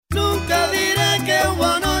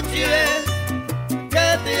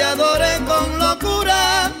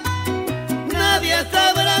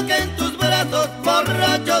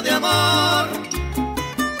borracho de amor,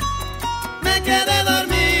 me quedé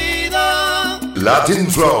dormido.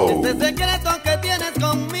 LatinFlow. Este secreto que tienes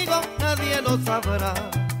conmigo nadie lo sabrá.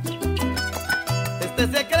 Este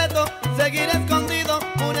secreto seguirá escondido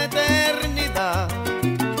una eternidad.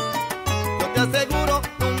 Yo te aseguro,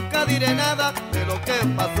 nunca diré nada de lo que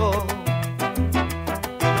pasó.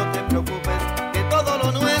 No te preocupes, que todo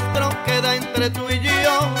lo nuestro queda entre tú y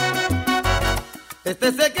yo.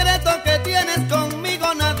 Este secreto que tienes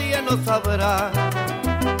conmigo nadie lo sabrá.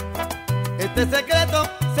 Este secreto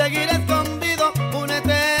seguirá escondido una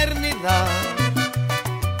eternidad.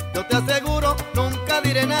 Yo te aseguro, nunca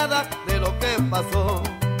diré nada de lo que pasó.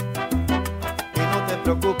 Y no te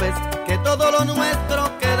preocupes, que todo lo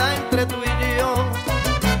nuestro queda entre tú y yo.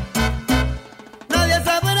 Nadie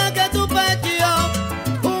sabrá que tu pecho,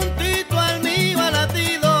 juntito al mío ha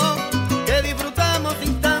latido, que disfrutamos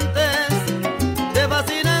instantes de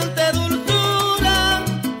fascinante dulzura.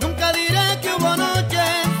 Nunca diré que hubo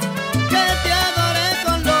noches que te adoré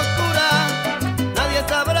con locura. Nadie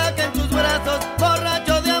sabrá que en tus brazos,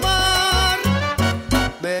 borracho de amor,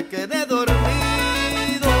 me quedé dormido.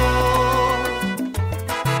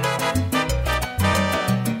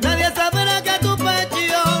 Nadie sabrá que tu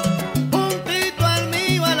pecho, juntito al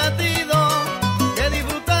mío ha latido, que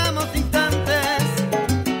disfrutamos instantes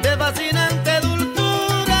de fascinante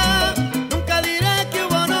dulzura. Nunca diré que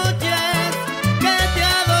hubo noches que te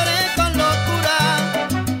adoré con locura.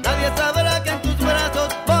 Nadie sabrá que en tus brazos,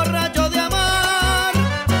 borracho de amor,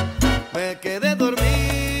 me quedé dormido.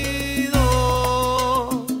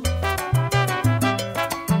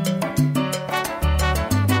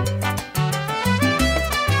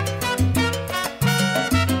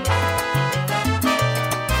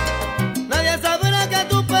 Nadie sabrá que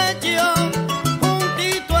tu pecho,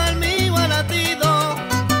 juntito al mío ha latido,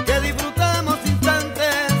 que disfrutamos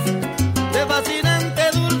instantes de fascinante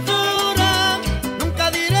dulzura. Nunca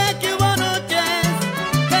diré que hubo noches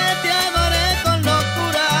que te adoré con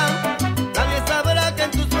locura. Nadie sabrá que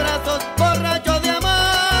en tus brazos, borracho de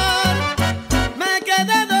amor, me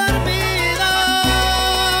quedé dormido.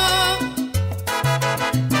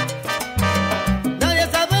 Nadie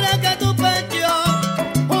sabrá que tu pecho,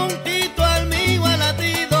 juntito al mío ha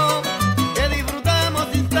latido, que disfrutamos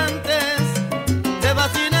instantes de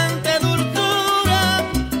fascinante dulzura.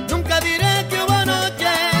 Nunca diré que hubo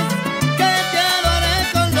noches que te adoré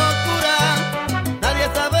con locura. Nadie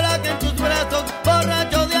sabrá que en tus brazos,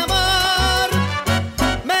 borracho de amor,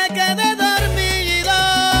 me quedé dormido.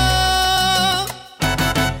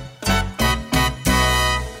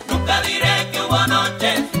 Nunca diré que hubo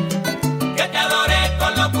noches que te adoré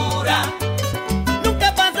con locura. Nunca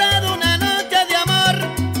he pasado una noche de amor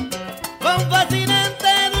con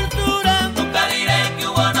fascinante dulzura. Nunca diré que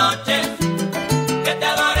hubo noches que te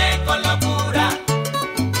adoré con locura.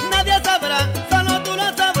 Nadie sabrá, solo tú lo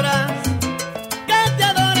sabrás, que te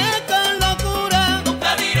adoré con locura.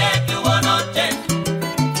 Nunca diré que hubo noches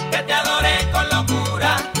que te adoré con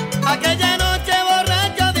locura. Aquella noche,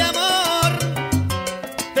 borracho de amor,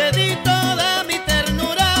 te di toda mi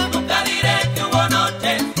ternura. Nunca diré que hubo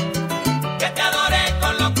noches que te adoré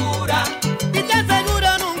con locura. Y te aseguro,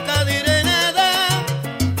 nunca diré nada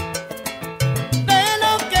de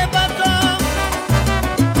lo que pasó.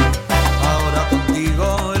 Ahora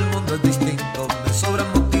contigo el mundo es distinto, me sobran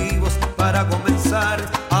motivos para comenzar.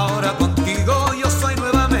 Ahora contigo yo soy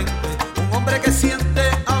nuevamente un hombre que siente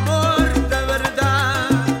amor de verdad.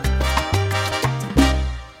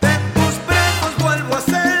 De tus brazos vuelvo a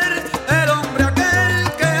ser el hombre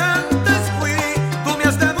aquel que antes fui. Tú me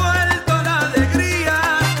has devuelto la alegría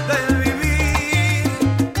de vivir.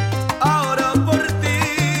 Ahora por ti,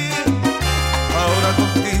 ahora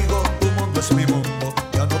contigo tu mundo es mi mundo.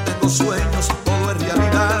 Ya no tengo sueños, todo es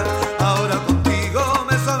realidad. Ahora contigo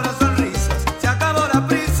me sobran sonrisas. Se acabó la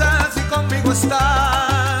prisa si conmigo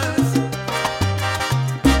estás.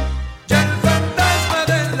 Ya el fantasma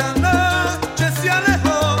de la noche se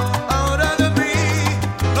alejó. Ahora de mí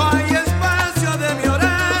no hay espacio de mi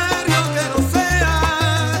horario que no sea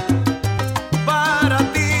para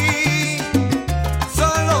ti,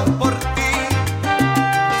 solo por ti.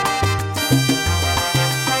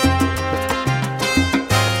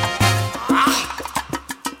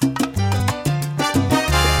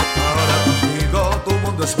 Ahora contigo tu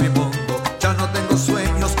mundo es mi mundo. Ya no tengo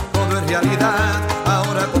sueños, todo es realidad.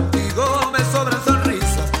 Ahora contigo me sobran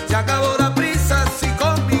sonrisas. Se acabó la prisa si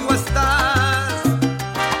conmigo estás.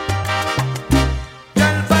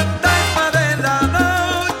 Ya el fantasma de la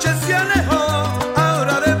noche se alejó.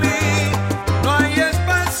 Ahora de mí no hay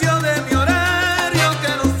espacio de mi horario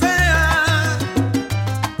que no sea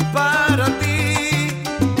para ti,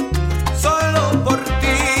 solo por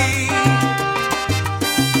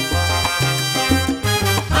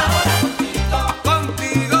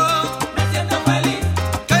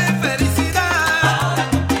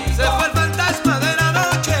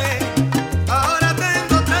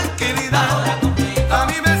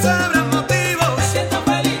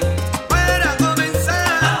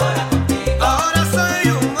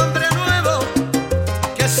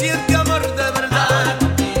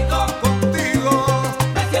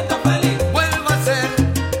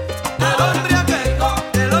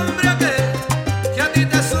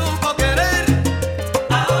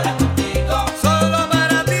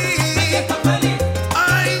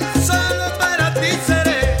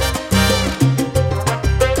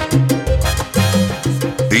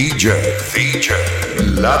DJ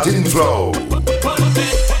LatinFlow.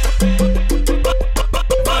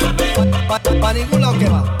 Pa' ningún lado que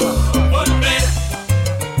va. Volver,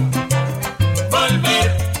 volver,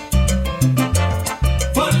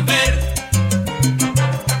 volver,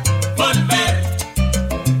 volver.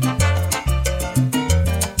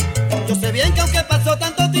 Yo sé bien que aunque pasó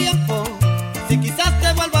tanto tiempo, si quizás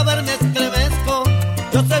te vuelvo a ver me estremezco.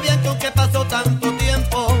 Yo sé bien que aunque pasó tanto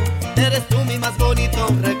tiempo, eres tú mi más bonito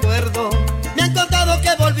recuerdo. Me han contado que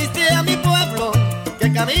volviste a mi pueblo,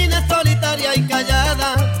 que caminas solitaria y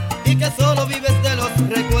callada, y que solo vives de los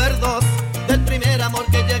recuerdos del primer amor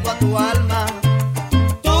que llegó a tu alma.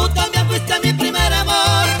 Tú también fuiste mi primer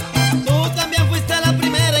amor, tú también fuiste la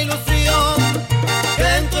primera ilusión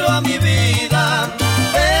que entró a mi vida,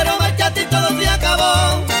 pero marchaste y todo se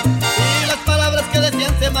acabó, y las palabras que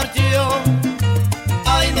decían se marchó.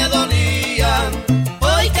 Ay, me dolían.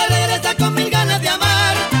 Hoy que regresas con mil ganas de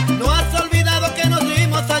amar, no has olvidado que nos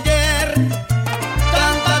vimos ayer.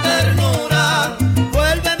 Tanta ternura,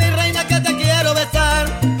 vuelve mi reina que te quiero besar.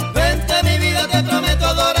 Vente mi vida, te prometo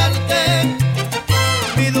adorarte.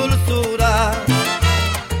 Mi dulzura,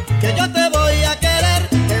 que yo te voy a querer,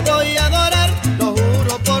 te voy a adorar, lo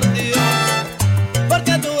juro por Dios.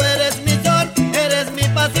 Porque tú eres mi sol, eres mi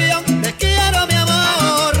pasión, te quiero mi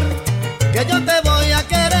amor. Que yo te voy a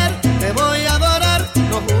querer, te voy a adorar,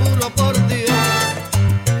 lo juro por Dios.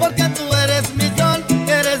 Porque tú eres mi sol,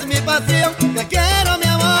 eres mi pasión, te quiero mi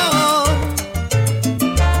amor.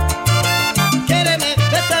 Quiéreme,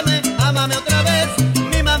 bésame, ámame otra vez,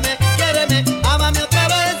 mímame, quiéreme, ámame otra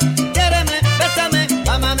vez. Quiéreme, bésame,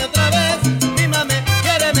 ámame otra vez, mímame,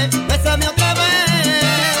 quiéreme, bésame otra vez.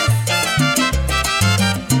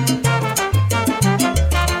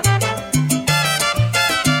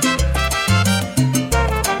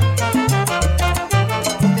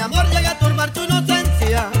 Mi amor llega a turbar tu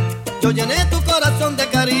inocencia, yo llené tu corazón de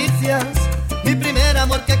caricias. Mi primer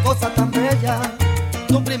amor, qué cosa tan bella,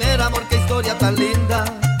 tu primer amor, qué historia tan linda.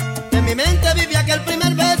 En mi mente vivía aquel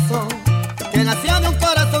primer beso que nació de un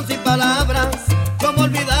corazón sin palabras. Cómo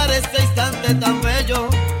olvidar ese instante tan bello,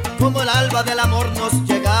 como el alba del amor nos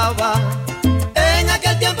llegaba. En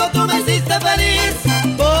aquel tiempo tú me hiciste feliz,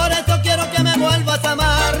 por eso quiero que me vuelvas a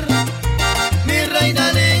amar. Mi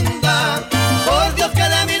reina linda, por Dios que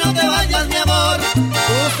de mí no te vayas, mi amor.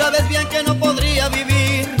 Tú sabes bien que no podría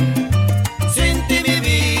vivir sin ti, mi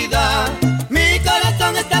vida. Mi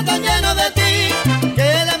corazón está tan lleno de ti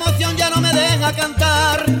que la emoción ya no me deja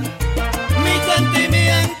cantar. Mi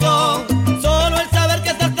sentimiento, solo el saber que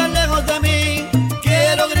estás tan lejos de mí.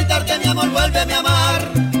 Quiero gritarte, mi amor, vuélveme a amar.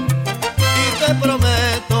 Y te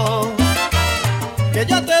prometo que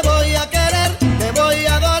yo te voy a querer, te voy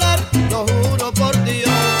a adorar, lo juro por Dios.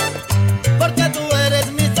 Porque tú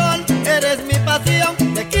eres mi sol, eres mi pasión,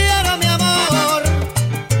 te quiero mi amor.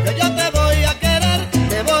 Que yo te voy a querer,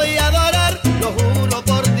 te voy a adorar, lo juro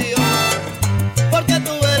por Dios. Porque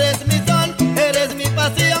tú eres mi sol, eres mi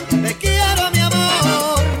pasión, te quiero mi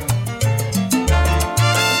amor.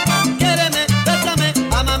 Quiéreme, bésame,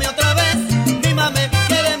 ámame otra vez, mímame,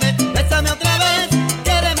 quiéreme, bésame otra vez.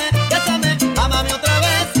 Quiéreme, bésame, ámame otra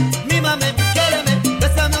vez, mímame, quiéreme,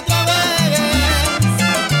 bésame otra vez.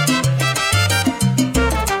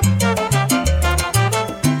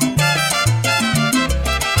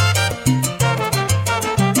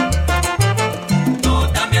 Tú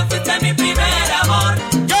también fuiste mi primer amor.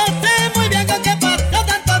 Yo sé muy bien con qué pasó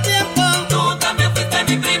tanto tiempo. Tú también fuiste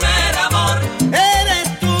mi primer amor.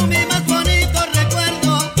 Eres tú mi más bonito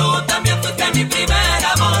recuerdo. Tú también fuiste mi primer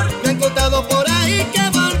amor. Me han contado por ahí que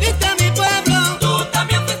volviste a mi pueblo. Tú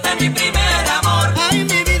también fuiste mi primer amor. Ay,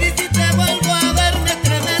 mi vida, y si te vuelvo a ver me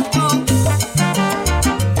estremezco.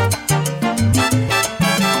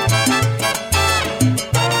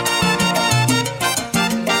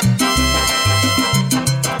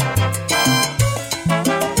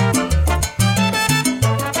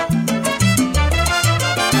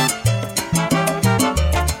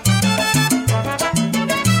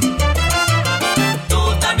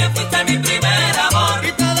 Tú también fuiste mi primer amor.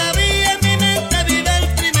 Y todavía en mi mente vive el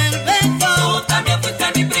primer beso. Tú también fuiste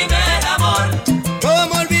mi primer amor.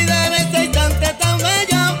 ¿Cómo olvidar ese instante tan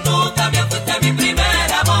bello? Tú también fuiste mi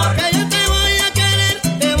primer amor. Que yo te voy a querer,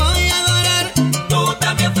 te voy a adorar. Tú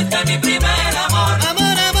también fuiste mi primer amor.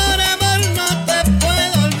 Amor, amor, amor, no te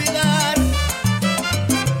puedo olvidar.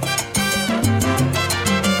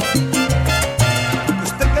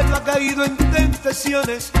 Usted que no ha caído en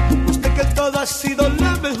tentaciones, usted que todo ha sido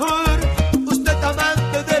lo mejor, usted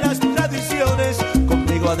amante de las tradiciones,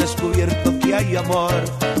 conmigo ha descubierto que hay amor.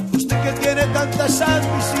 Usted que tiene tantas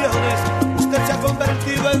ambiciones, usted se ha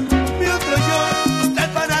convertido en mi otro yo. Usted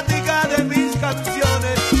fanática de mis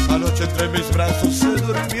brazos se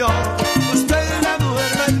durmió. Usted es la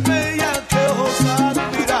mujer más bella que ojos han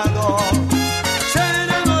mirado. Se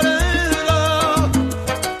enamoró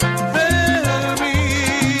de mí.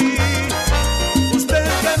 Usted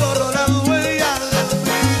que borró la huella de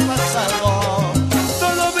mi pasado.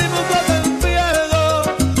 Todo mi mundo ha cambiado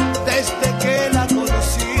desde que la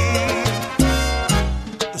conocí.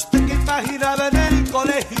 Usted que imaginaba en el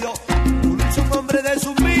colegio un hombre de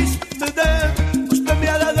su misma edad. Usted me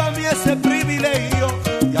ha dado a mí ese privilegio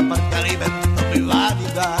y aparte alimento mi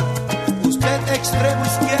vanidad. Usted extremo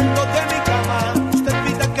izquierdo de mi cama. Usted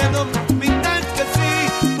pinta que no, pinta que sí.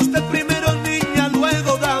 Usted primero niña,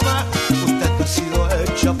 luego dama. Usted ha sido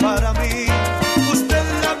hecha para mí. Usted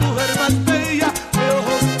es la mujer más bella que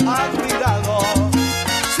ojos han mirado.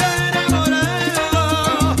 Se enamoró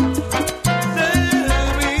de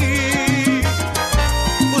mí.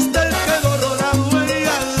 Usted que borró la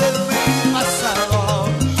huella de mi pasado.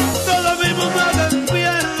 Todo mi mundo ha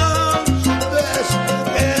cambiado desde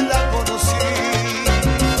que la conocí.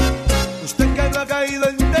 Usted que no ha caído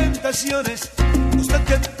en tentaciones. Usted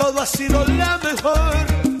que en todo ha sido la mejor.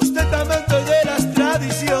 Usted amante de las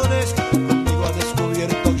tradiciones. Conmigo ha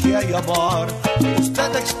descubierto que hay amor.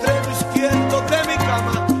 Usted extremo izquierdo de mi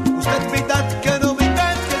cama. Usted mitad que no,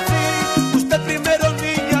 mitad que sí. Usted primero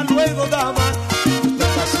niña, luego dama.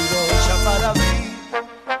 Usted ha sido hecha para mí.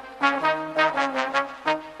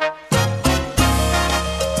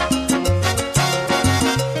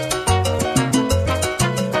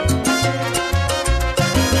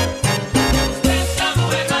 Usted es la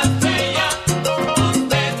mujer más bella.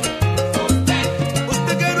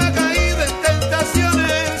 Usted que no ha caído en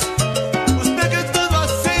tentaciones. Usted que en todo ha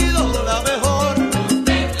sido la mejor.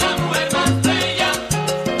 Usted es la mujer más bella.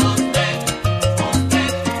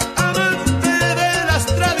 Amante de las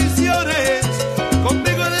tradiciones.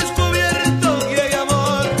 Conmigo he descubierto que hay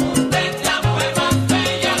amor. Usted es la mujer más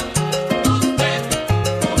bella.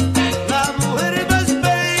 La mujer más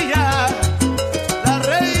bella, la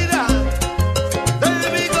reina de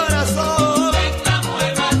mi corazón, Usted es la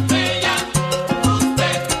mujer más bella.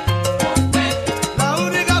 la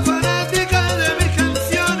única fanática de mis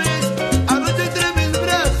canciones. Anoche entre mis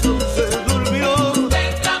brazos se durmió. Usted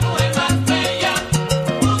es la mujer más bella.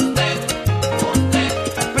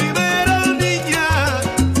 Primero niña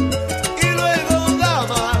y luego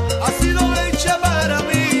dama, ha sido hecha para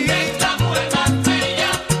mí. La mujer más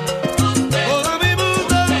bella. Toda mi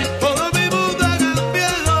mundo ha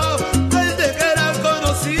cambiado desde que la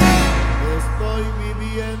conocí. Estoy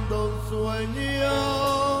viviendo un sueño,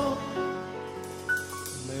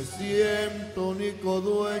 me siento único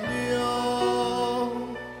dueño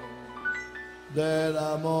del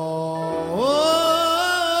amor.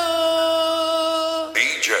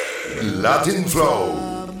 DJ LatinFlow.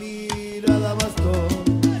 La mirada bastó.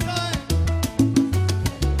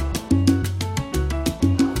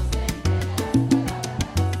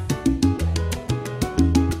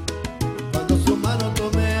 Cuando su mano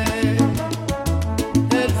tomé,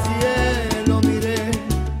 el cielo miré,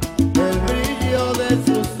 el brillo de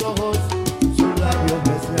sus ojos, sus labios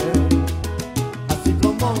besé. Así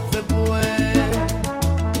como se fue,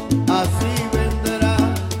 así vendrá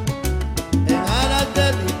en alas de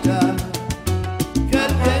dicha, que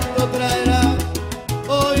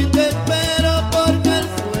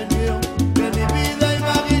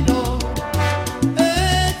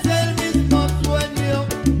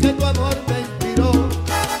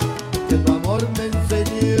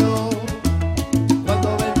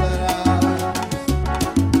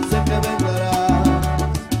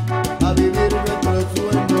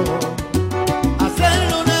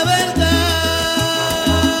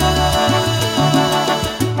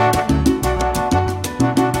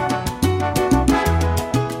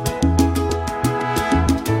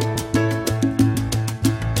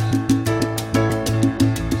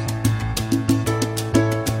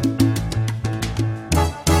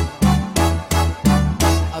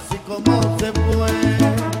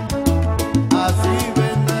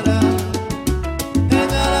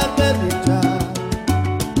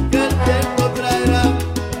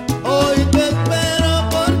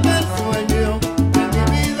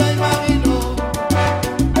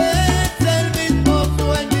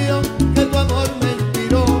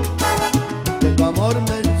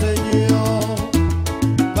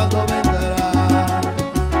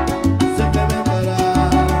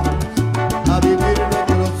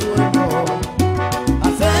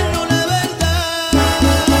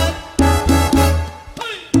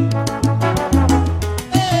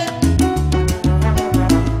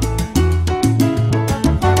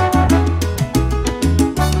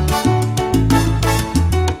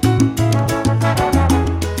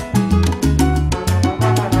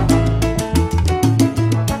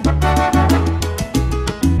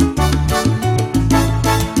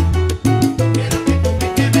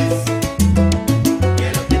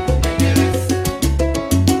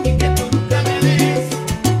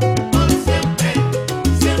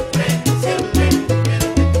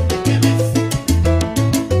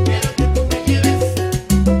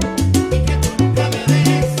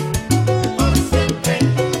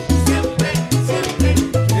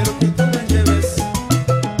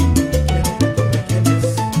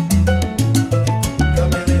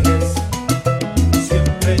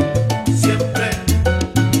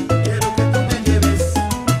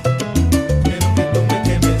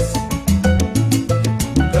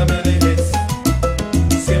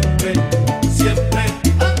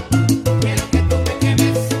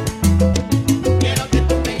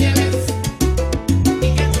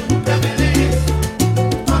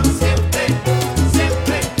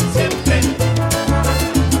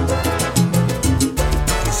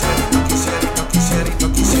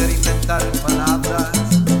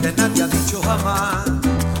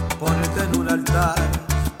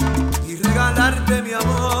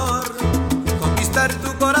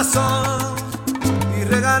corazón y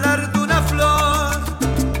regalarte una flor,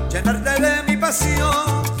 llenarte de mi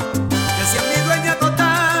pasión, que seas mi dueña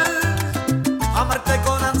total, amarte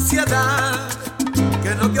con ansiedad,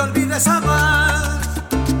 que no te olvides amar,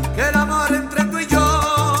 que el amor entre tú y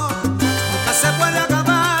yo nunca se puede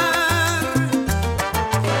acabar.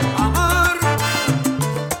 Amor,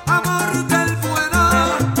 amor del bueno,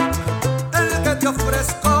 el que te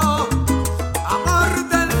ofrezco. Amor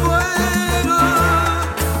del bueno,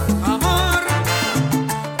 amor,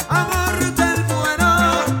 amor del bueno,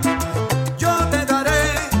 yo te daré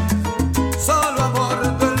solo amor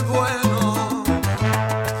del bueno.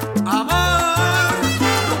 Amor,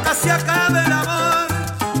 nunca se acaba el amor,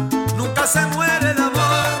 nunca se muere el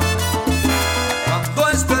amor, cuando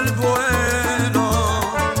es del bueno.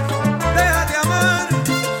 Deja de amar,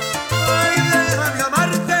 ay, deja de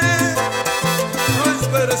amarte, no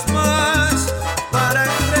esperes más para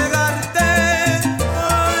entregarte.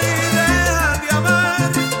 Ay, deja de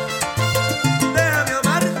amar, déjame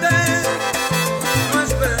amarte, no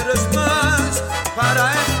esperes más para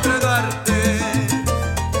entregarte.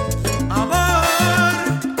 Amor,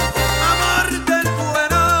 amor del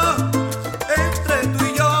bueno, entre tú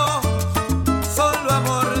y yo, solo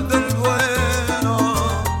amor del bueno.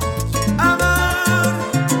 Amor,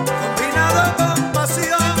 combinado con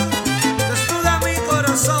pasión, desnuda mi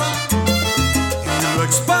corazón y lo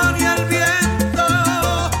expone al viento.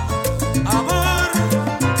 Amor,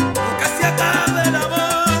 nunca se acaba el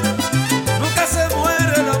amor, nunca se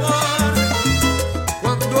muere el amor,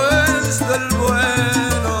 cuando es del bueno.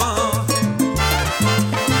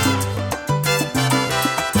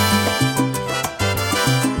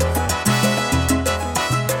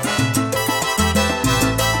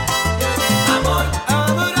 Amor,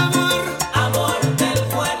 Amor, amor, amor del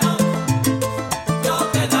bueno, yo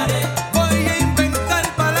te daré. voy a inventar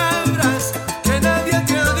palabras que nadie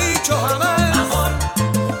te ha dicho jamás, Amor,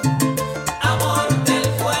 amor del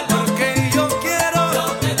bueno, porque yo quiero, yo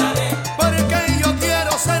te daré. porque yo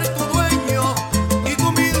quiero ser tu dueño y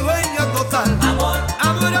tú mi dueña total. Amor,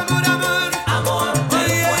 Amor, amor, amor, amor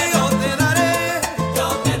del oye, bueno, yo te daré, yo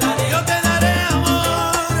te daré. yo te daré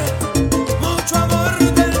amor, mucho amor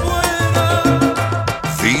del bueno.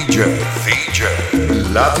 DJ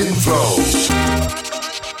LatinFlow.